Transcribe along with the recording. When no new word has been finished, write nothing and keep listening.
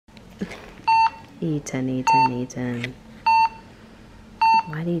Ethan, Ethan, Ethan.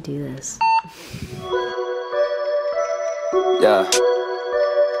 Why do you do this? Yeah.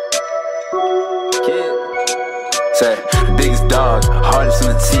 Kid. Say, biggest dog, hardest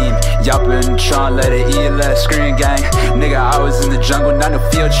on the team. Y'all been trying, let it eat, let it scream, gang. Nigga, I was in the jungle, not no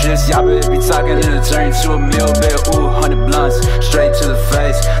field trips. Y'all better be talking and it turn to a meal, babe. Ooh, 100 blunts, straight to the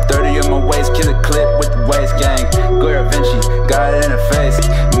face. 30 on my waist, kill a clip with the waist, gang. Guerra Vinci, got it in her face.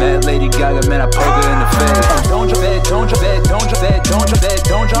 Met Lady Gaga, man, I poke her in the face. Don't drop it, don't drop it, don't drop it, don't drop it,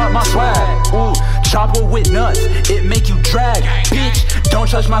 don't drop my swag. Ooh, chopper with nuts, it make you drag. Bitch, don't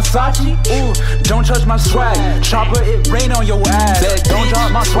touch my Sachi. Ooh, don't touch my swag. Chopper, it rain on your ass. Don't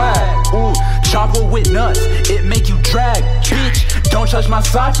drop my swag. Ooh, chopper with nuts, it make you drag. Bitch, don't touch my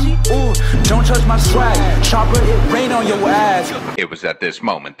Sachi. Ooh, don't touch my swag. Chopper, it rain on your ass. It was at this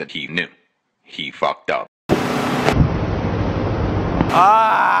moment that he knew. He fucked up.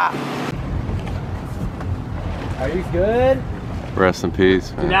 Ah! Are you good? Rest in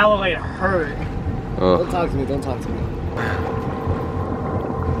peace, man. That looked like it hurt. Oh. Don't talk to me, don't talk to me.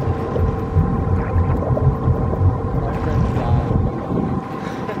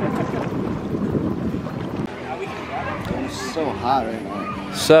 It's so hot right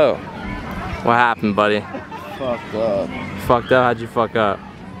now. So, what happened, buddy? Fucked up. Fucked up? How'd you fuck up?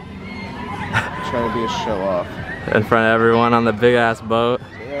 Trying to be a show off. In front of everyone on the big ass boat?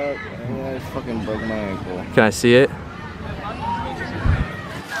 Yeah, I fucking broke my ankle. Can I see it?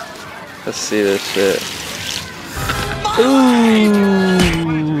 Let's see this shit.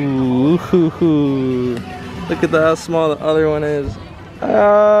 Ooh. Look at how small the other one is.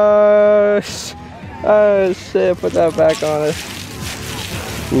 Oh shit, put that back on it.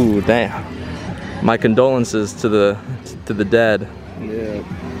 Ooh, damn. My condolences to the dead. Yeah,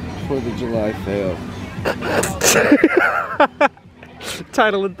 for the July fail.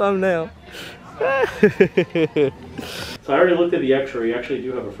 Title and thumbnail. So I already looked at the X-ray. You actually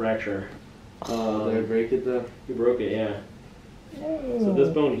do have a fracture. Did I break it though? You broke it, yeah. So this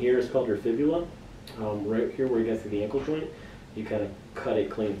bone here is called your fibula. Right here where it gets to the ankle joint, you kind of cut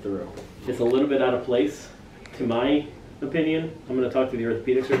it clean through. It's a little bit out of place, to my opinion. I'm going to talk to the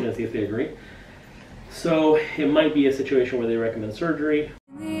orthopedic surgeon and see if they agree. So it might be a situation where they recommend surgery.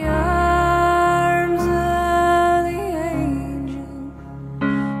 The arms of the angel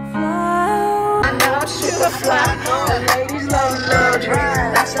fly. I know she'll fly. The ladies love luxury.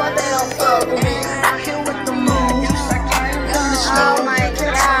 That's why they don't fuck with me. Out here with the moves. Oh my God.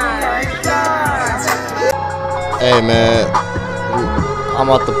 Hey man, I'm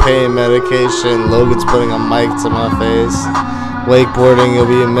off the pain medication. Logan's putting a mic to my face. Wakeboarding, you'll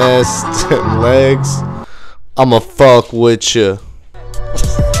be missed. Legs, I'ma fuck with you.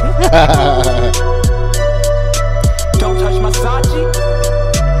 Don't touch my Sachi.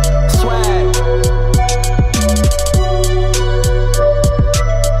 Swag.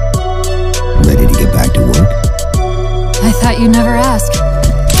 Ready to get back to work? I thought you'd never ask.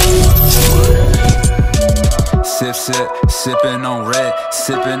 Sip, sip, sipping on red,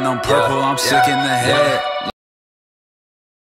 sipping on purple. I'm sick in the head.